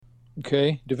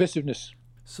Okay, divisiveness.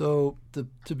 So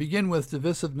to begin with,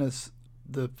 divisiveness,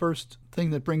 the first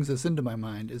thing that brings this into my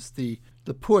mind is the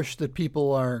push that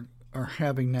people are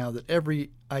having now, that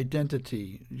every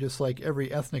identity, just like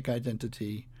every ethnic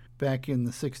identity back in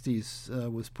the 60s,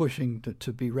 was pushing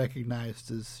to be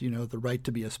recognized as, the right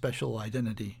to be a special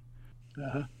identity.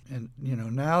 Uh-huh. And,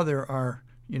 now there are,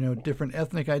 different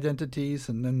ethnic identities,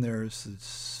 and then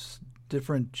there's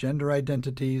different gender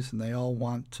identities, and they all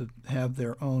want to have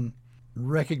their own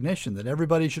recognition, that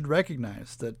everybody should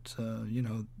recognize that,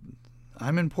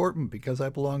 I'm important because I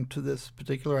belong to this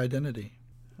particular identity.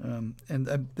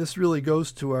 And this really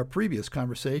goes to our previous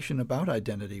conversation about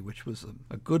identity, which was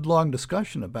a good long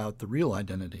discussion about the real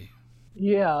identity.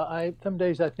 Yeah, some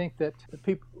days I think that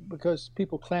because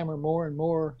people clamor more and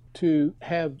more to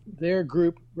have their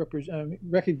group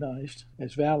recognized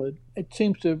as valid, it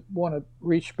seems to want to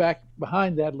reach back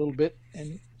behind that a little bit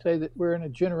and say that we're in a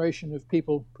generation of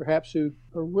people perhaps who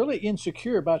are really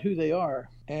insecure about who they are.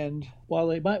 And while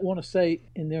they might want to say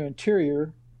in their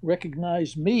interior,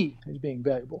 recognize me as being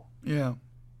valuable. Yeah.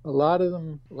 A lot of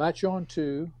them latch on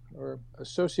to or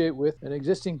associate with an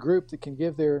existing group that can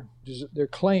give their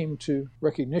claim to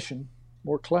recognition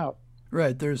more clout.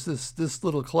 Right. There's this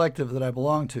little collective that I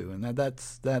belong to, and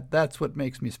that's what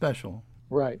makes me special.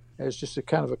 Right. As just a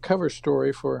kind of a cover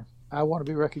story for, I want to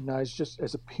be recognized just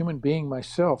as a human being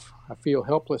myself. I feel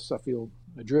helpless. I feel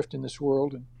adrift in this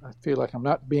world, and I feel like I'm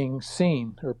not being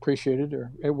seen or appreciated,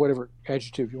 or whatever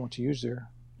adjective you want to use there.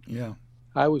 Yeah.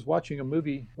 I was watching a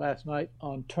movie last night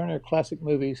on Turner Classic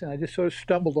Movies, and I just sort of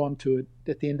stumbled onto it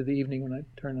at the end of the evening when I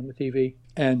turned on the TV.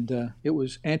 And it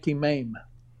was Auntie Mame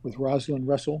with Rosalind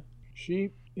Russell.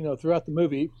 She, throughout the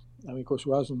movie, of course,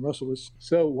 Rosalind Russell was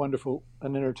so wonderful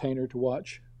an entertainer to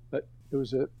watch. But there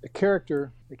was a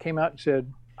character that came out and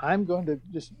said, I'm going to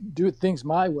just do things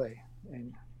my way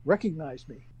and recognize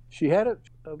me. She had a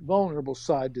vulnerable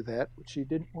side to that, which she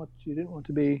didn't want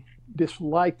to be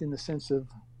disliked in the sense of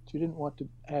she didn't want to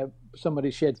have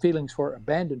somebody she had feelings for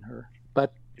abandon her.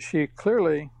 But she'd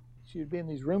be in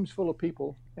these rooms full of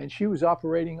people, and she was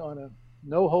operating on a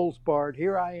no holds barred,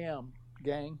 here I am,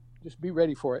 gang, just be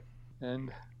ready for it.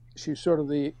 And she's sort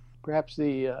of perhaps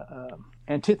the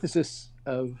antithesis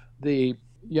of the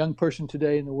young person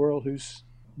today in the world who's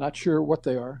not sure what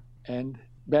they are and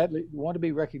badly want to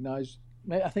be recognized.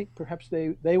 I think perhaps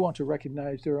they want to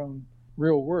recognize their own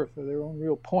real worth or their own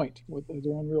real point, or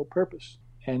their own real purpose,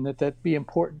 and that be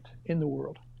important in the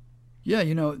world. Yeah,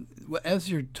 as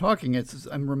you're talking,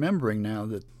 I'm remembering now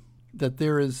that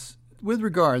there is, with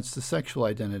regards to sexual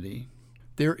identity,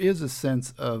 there is a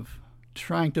sense of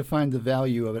trying to find the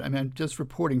value of it. I mean, I'm just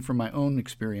reporting from my own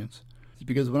experience,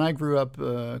 because when I grew up,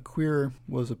 queer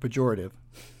was a pejorative.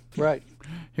 Right.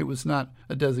 It was not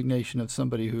a designation of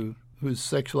somebody whose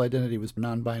sexual identity was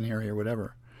non-binary or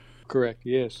whatever. Correct,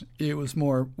 yes. It was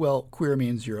more, queer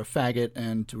means you're a faggot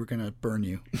and we're going to burn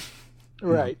you.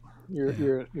 Right.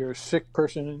 You're a sick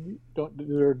person and you don't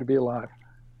deserve to be alive.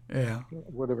 Yeah.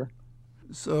 Whatever.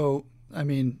 So, I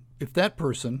mean, if that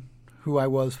person, who I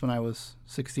was when I was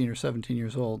 16 or 17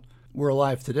 years old, were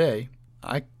alive today,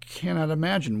 I cannot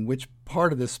imagine which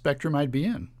part of this spectrum I'd be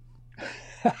in.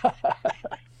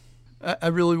 I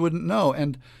really wouldn't know.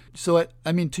 And so,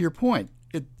 to your point,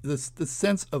 the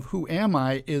sense of who am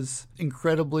I is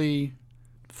incredibly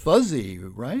fuzzy,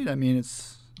 right? I mean,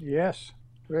 it's... Yes,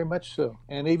 very much so.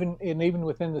 And even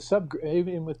within the subgroup,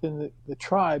 even within the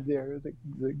tribe there,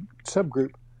 the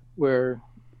subgroup, where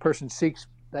the person seeks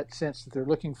that sense that they're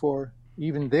looking for,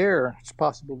 even there, it's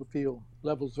possible to feel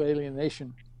levels of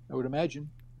alienation, I would imagine,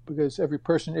 because every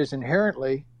person is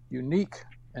inherently unique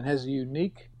and has a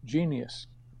unique genius.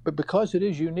 But because it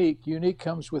is unique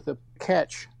comes with a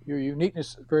catch. Your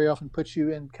uniqueness very often puts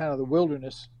you in kind of the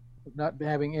wilderness of not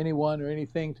having anyone or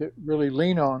anything to really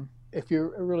lean on if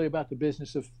you're really about the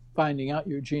business of finding out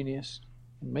your genius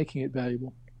and making it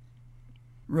valuable.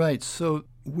 Right. So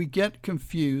we get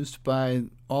confused by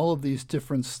all of these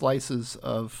different slices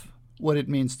of what it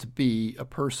means to be a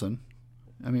person.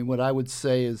 I mean, what I would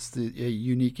say is a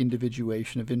unique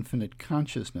individuation of infinite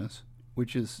consciousness,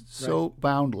 which is so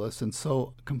boundless and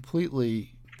so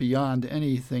completely beyond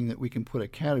anything that we can put a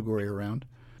category around.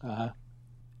 Uh-huh.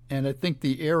 And I think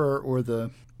the error or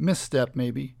the misstep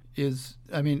maybe is,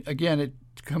 again, it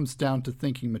comes down to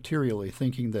thinking materially,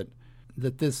 thinking that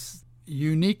this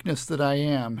uniqueness that I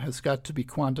am has got to be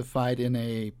quantified in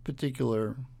a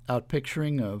particular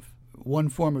outpicturing of one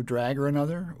form of drag or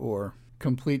another, or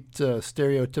complete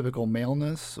stereotypical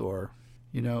maleness, or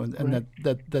and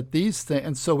that these things,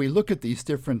 and so we look at these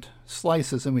different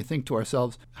slices and we think to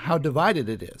ourselves how divided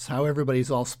it is, how everybody's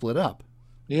all split up.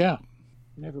 Yeah.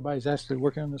 And everybody's actually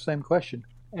working on the same question.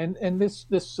 And this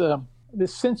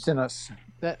sense in us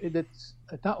that it's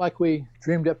not like we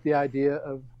dreamed up the idea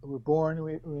of we're born.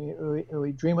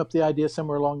 We dream up the idea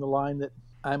somewhere along the line that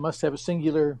I must have a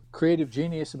singular creative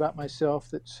genius about myself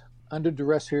that's under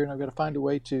duress here, and I've got to find a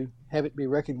way to have it be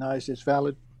recognized as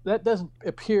valid. That doesn't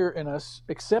appear in us,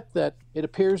 except that it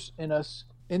appears in us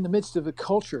in the midst of the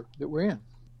culture that we're in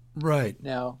Right.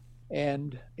 now.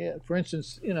 And for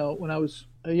instance, when I was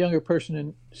a younger person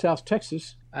in South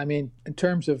Texas, I mean, in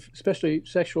terms of especially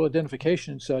sexual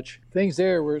identification and such, things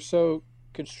there were so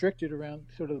constricted around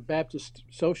sort of the Baptist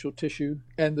social tissue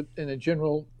and the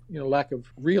general, lack of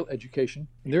real education.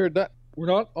 And were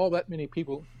not all that many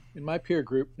people in my peer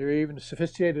group. They're even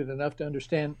sophisticated enough to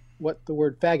understand what the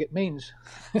word faggot means.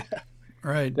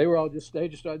 Right. They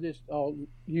just all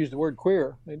used the word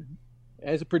queer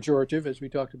as a pejorative, as we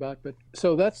talked about. But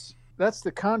so that's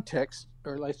the context,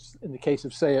 or like in the case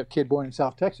of, say, a kid born in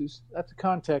South Texas, that's the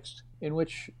context in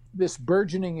which this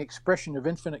burgeoning expression of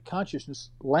infinite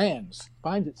consciousness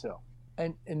finds itself.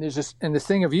 And there's this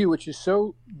thing of you which is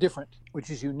so different, which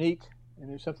is unique, and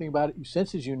there's something about it you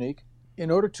sense is unique. In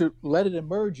order to let it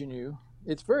emerge in you,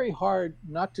 it's very hard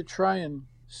not to try and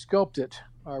sculpt it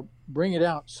or bring it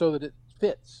out so that it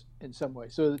fits in some way,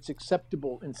 so that it's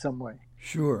acceptable in some way.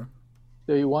 Sure.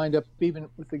 So you wind up even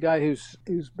with the guy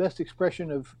whose best expression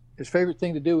of his favorite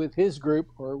thing to do with his group,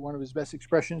 or one of his best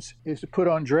expressions, is to put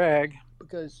on drag,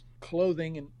 because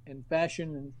clothing and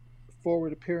fashion and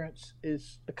forward appearance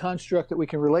is a construct that we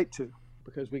can relate to,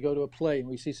 because we go to a play and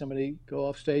we see somebody go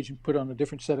off stage and put on a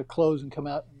different set of clothes and come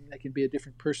out and they can be a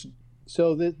different person.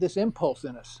 So this impulse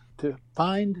in us to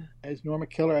find, as Norma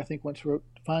Keller I think once wrote,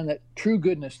 to find that true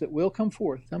goodness that will come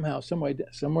forth somehow, some way,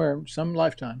 somewhere, some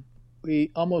lifetime.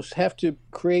 We almost have to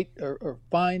create or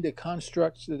find a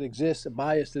construct that exists, a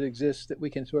bias that exists, that we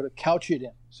can sort of couch it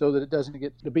in so that it doesn't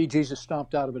get the Bee Jesus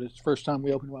stomped out of it. It's the first time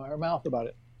we open our mouth about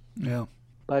it. Yeah.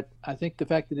 But I think the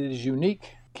fact that it is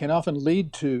unique can often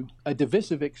lead to a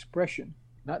divisive expression,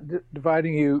 not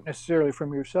dividing you necessarily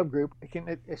from your subgroup. It can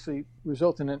actually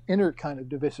result in an inner kind of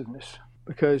divisiveness,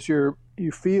 because you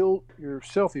feel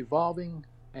yourself evolving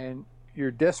and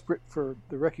you're desperate for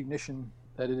the recognition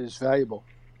that it is valuable.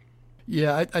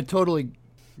 Yeah, I totally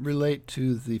relate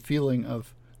to the feeling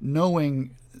of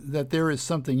knowing that there is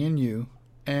something in you,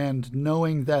 and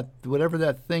knowing that whatever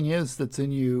that thing is that's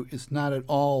in you is not at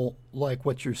all like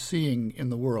what you're seeing in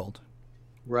the world.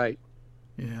 Right.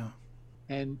 Yeah.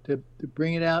 And to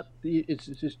bring it out,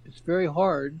 it's very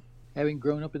hard, having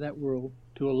grown up in that world,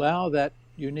 to allow that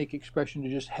unique expression to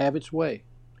just have its way.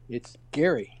 It's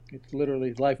scary. It's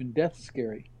literally life and death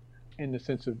scary, in the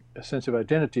sense of a sense of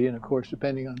identity. And of course,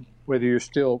 depending on whether you're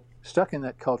still stuck in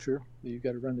that culture that you've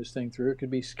got to run this thing through, it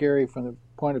could be scary from the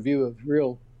point of view of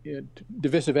real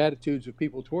divisive attitudes of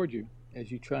people toward you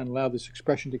as you try and allow this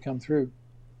expression to come through.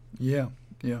 Yeah,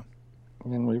 yeah.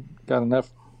 And we've got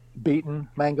enough beaten,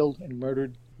 mangled, and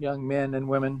murdered young men and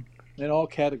women in all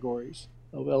categories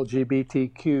of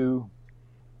LGBTQ.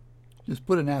 Just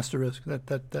put an asterisk.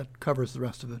 That covers the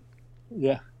rest of it.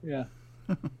 Yeah.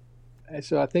 And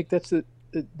so I think that's the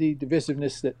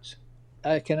divisiveness that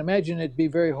I can imagine it'd be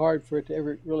very hard for it to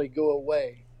ever really go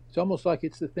away. It's almost like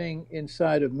it's the thing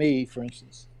inside of me, for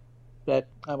instance, that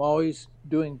I'm always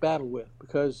doing battle with,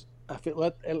 because I feel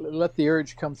let the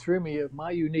urge come through me of my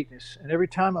uniqueness. And every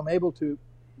time I'm able to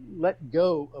let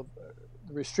go of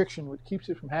the restriction which keeps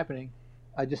it from happening,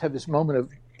 I just have this moment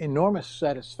of enormous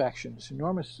satisfaction, this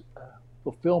enormous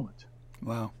fulfillment.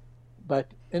 Wow. But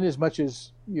in as much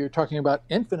as you're talking about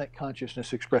infinite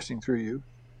consciousness expressing through you,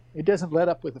 it doesn't let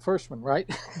up with the first one, right?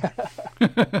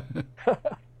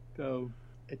 So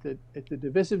it's a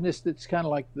divisiveness that's kind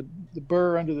of like the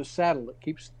burr under the saddle that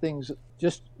keeps things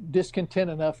just discontent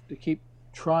enough to keep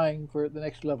trying for the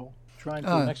next level, trying for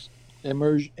the next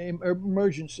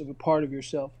emergence of a part of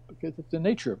yourself, because it's the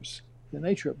nature of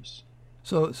us.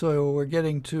 So we're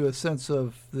getting to a sense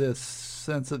of this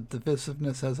sense of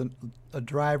divisiveness as a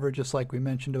driver, just like we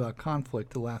mentioned about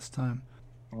conflict the last time.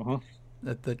 Uh-huh.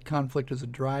 That conflict is a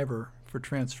driver for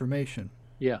transformation.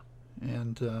 Yeah.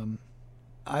 And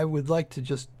I would like to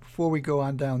just, before we go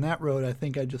on down that road, I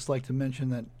think I'd just like to mention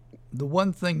that the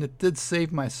one thing that did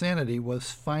save my sanity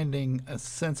was finding a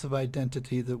sense of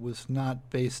identity that was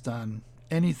not based on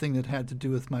anything that had to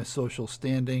do with my social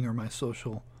standing or my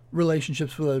social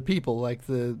relationships with other people, like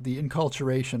the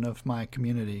enculturation of my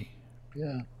community.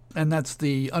 Yeah. And that's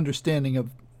the understanding of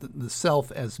the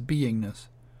self as beingness.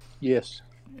 Yes.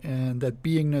 And that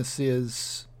beingness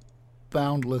is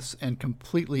boundless and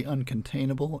completely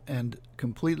uncontainable and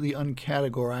completely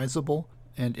uncategorizable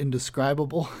and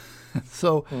indescribable.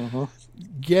 So Mm-hmm.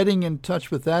 getting in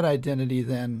touch with that identity,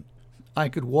 then I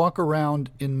could walk around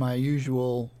in my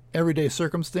usual everyday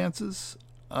circumstances,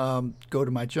 go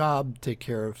to my job, take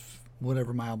care of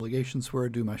whatever my obligations were,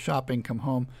 do my shopping, come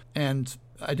home, and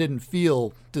I didn't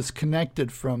feel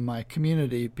disconnected from my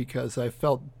community because I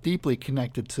felt deeply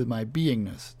connected to my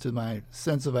beingness, to my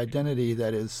sense of identity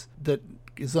that is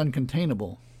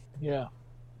uncontainable. Yeah.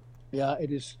 Yeah,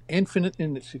 it is infinite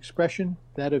in its expression,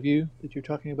 that of you that you're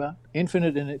talking about,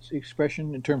 infinite in its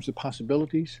expression in terms of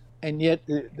possibilities, and yet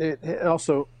it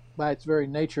also, by its very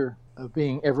nature of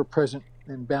being ever present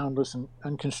and boundless and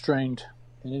unconstrained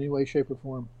in any way, shape, or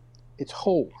form, it's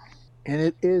whole. And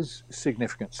it is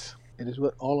significance. It is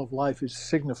what all of life is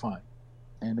signifying.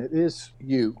 And it is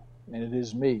you, and it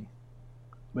is me.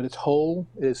 But it's whole,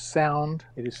 it is sound,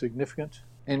 it is significant.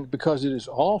 And because it is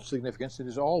all significance, it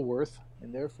is all worth,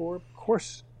 and therefore, of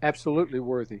course, absolutely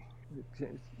worthy.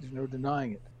 There's no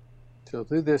denying it. So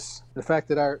through this, the fact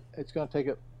that it's going to take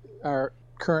our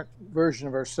current version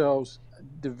of ourselves,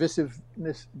 divisive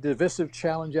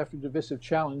challenge after divisive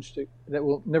challenge that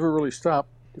will never really stop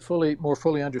to more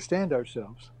fully understand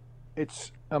ourselves.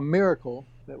 It's a miracle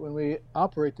that when we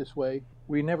operate this way,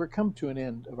 we never come to an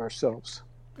end of ourselves.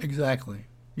 Exactly.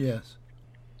 Yes.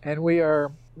 And we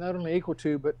are not only equal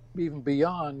to, but even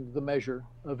beyond the measure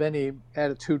of any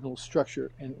attitudinal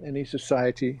structure in any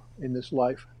society in this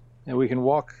life. And we can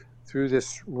walk through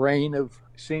this rain of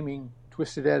seeming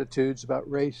twisted attitudes about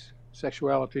race,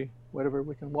 sexuality, whatever.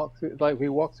 We can walk through, like we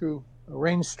walk through a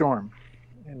rainstorm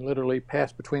and literally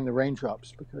pass between the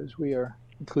raindrops because we are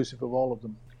inclusive of all of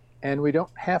them. And we don't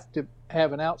have to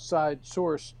have an outside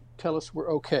source tell us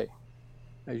we're okay,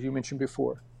 as you mentioned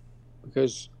before,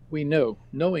 because we know,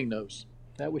 knowing knows.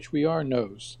 That which we are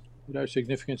knows that our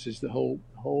significance is the whole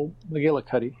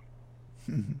McGillicuddy.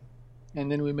 Mhm.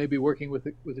 And then we may be working with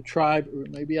a tribe, or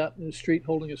maybe out in the street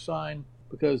holding a sign,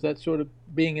 because that's sort of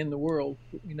being in the world.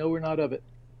 But we know we're not of it,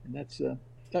 and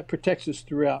that protects us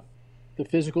throughout. The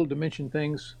physical dimension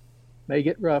things may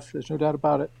get rough. There's no doubt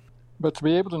about it. But to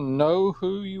be able to know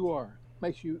who you are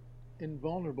makes you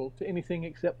invulnerable to anything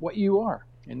except what you are,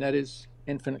 and that is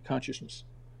infinite consciousness.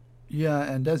 Yeah,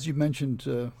 and as you mentioned,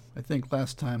 I think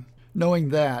last time, knowing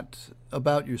that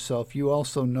about yourself, you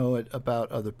also know it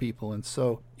about other people. And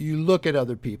so you look at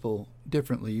other people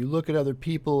differently. You look at other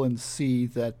people and see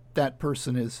that that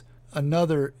person is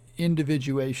another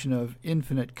individuation of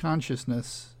infinite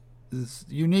consciousness, is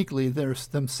uniquely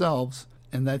themselves.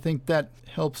 And I think that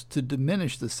helps to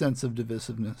diminish the sense of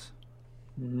divisiveness.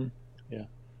 Mm-hmm. Yeah,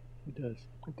 it does.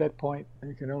 At that point,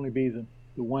 there can only be the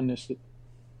oneness that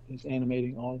is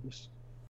animating all of us.